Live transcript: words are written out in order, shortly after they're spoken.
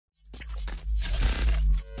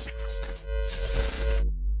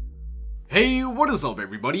Hey, what is up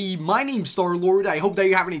everybody? My name's Star-Lord. I hope that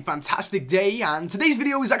you're having a fantastic day, and today's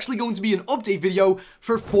video is actually going to be an update video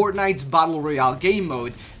for Fortnite's Battle Royale game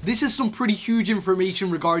mode. This is some pretty huge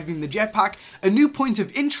information regarding the jetpack, a new point of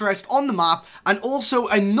interest on the map, and also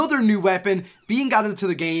another new weapon being added to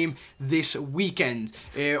the game this weekend,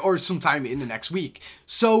 or sometime in the next week.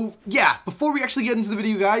 So yeah, before we actually get into the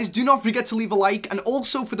video guys, do not forget to leave a like, and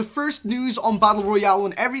also for the first news on Battle Royale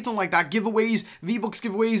and everything like that, giveaways, V-Bucks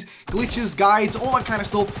giveaways, glitches, guides, all that kind of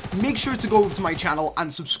stuff, make sure to go over to my channel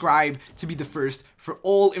and subscribe to be the first for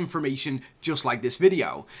all information just like this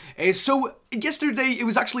video. So yesterday it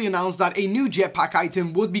was actually announced that a new jetpack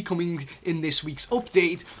item would be coming in this week's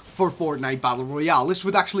update for Fortnite Battle Royale. This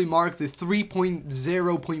would actually mark the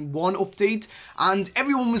 3.0.1 update, and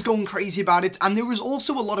everyone was going crazy about it, and there was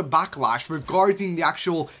also a lot of backlash regarding the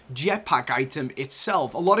actual jetpack item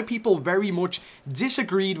itself. A lot of people very much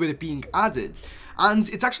disagreed with it being added. And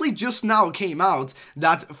it's actually just now came out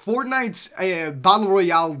that Fortnite's Battle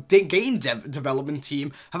Royale game development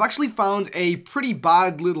team have actually found a pretty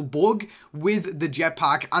bad little bug with the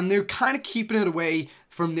jetpack, and they're kind of keeping it away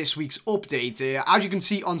from this week's update. As you can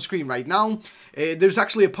see on screen right now, there's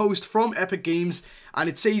actually a post from Epic Games, and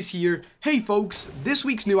it says here, "Hey folks, this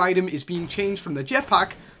week's new item is being changed from the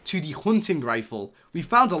jetpack to the hunting rifle. We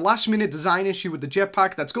found a last-minute design issue with the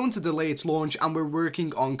jetpack that's going to delay its launch, and we're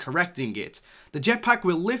working on correcting it. The jetpack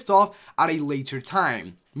will lift off at a later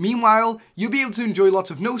time. Meanwhile, you'll be able to enjoy lots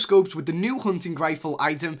of no-scopes with the new hunting rifle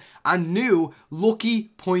item and new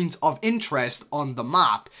lucky point of interest on the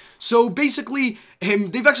map." So basically,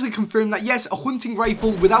 they've actually confirmed that yes, a hunting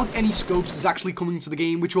rifle without any scopes is actually coming to the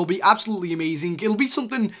game, which will be absolutely amazing. It'll be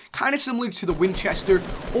something kind of similar to the Winchester,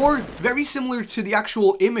 or very similar to the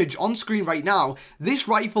actual image on screen right now. This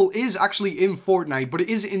rifle is actually in Fortnite, but it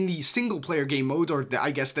is in the single-player game mode, or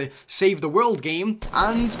I guess the Save the World game,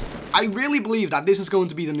 and I really believe that this is going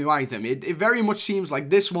to be the new item. It very much seems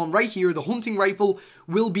like this one right here, the hunting rifle,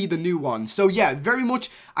 will be the new one. So yeah, very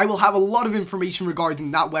much I will have a lot of information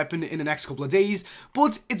regarding that weapon in the next couple of days,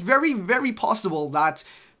 but it's very, very possible that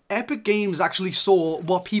Epic Games actually saw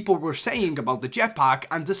what people were saying about the jetpack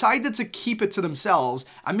and decided to keep it to themselves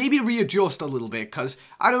and maybe readjust a little bit, because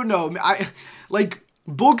I don't know,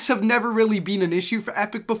 bugs have never really been an issue for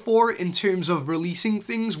Epic before in terms of releasing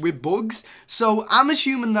things with bugs, so I'm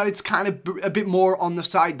assuming that it's kind of a bit more on the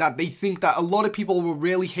side that they think that a lot of people will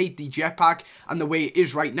really hate the jetpack and the way it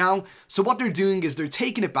is right now. So what they're doing is they're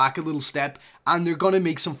taking it back a little step, and they're going to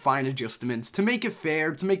make some fine adjustments to make it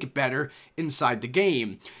fair, to make it better inside the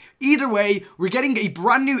game. Either way, we're getting a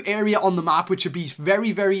brand new area on the map, which should be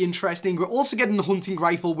very, very interesting. We're also getting the hunting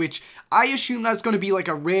rifle, which I assume that's going to be like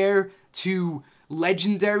a rare to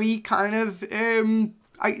legendary kind of,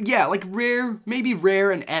 yeah, like rare, maybe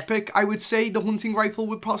rare and epic, I would say the hunting rifle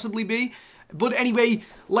would possibly be. But anyway,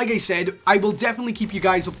 like I said, I will definitely keep you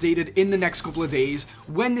guys updated in the next couple of days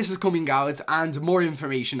when this is coming out, and more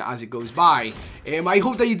information as it goes by. I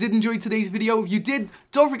hope that you did enjoy today's video. If you did,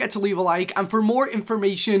 don't forget to leave a like, and for more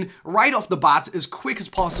information right off the bat, as quick as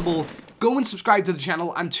possible, go and subscribe to the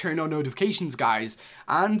channel and turn on notifications, guys.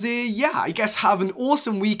 And yeah, I guess have an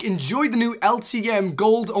awesome week. Enjoy the new LTM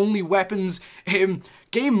gold-only weapons game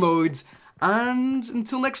modes, and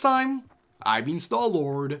until next time, I've been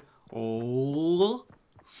Star-Lord. Oh,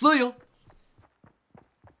 see ya.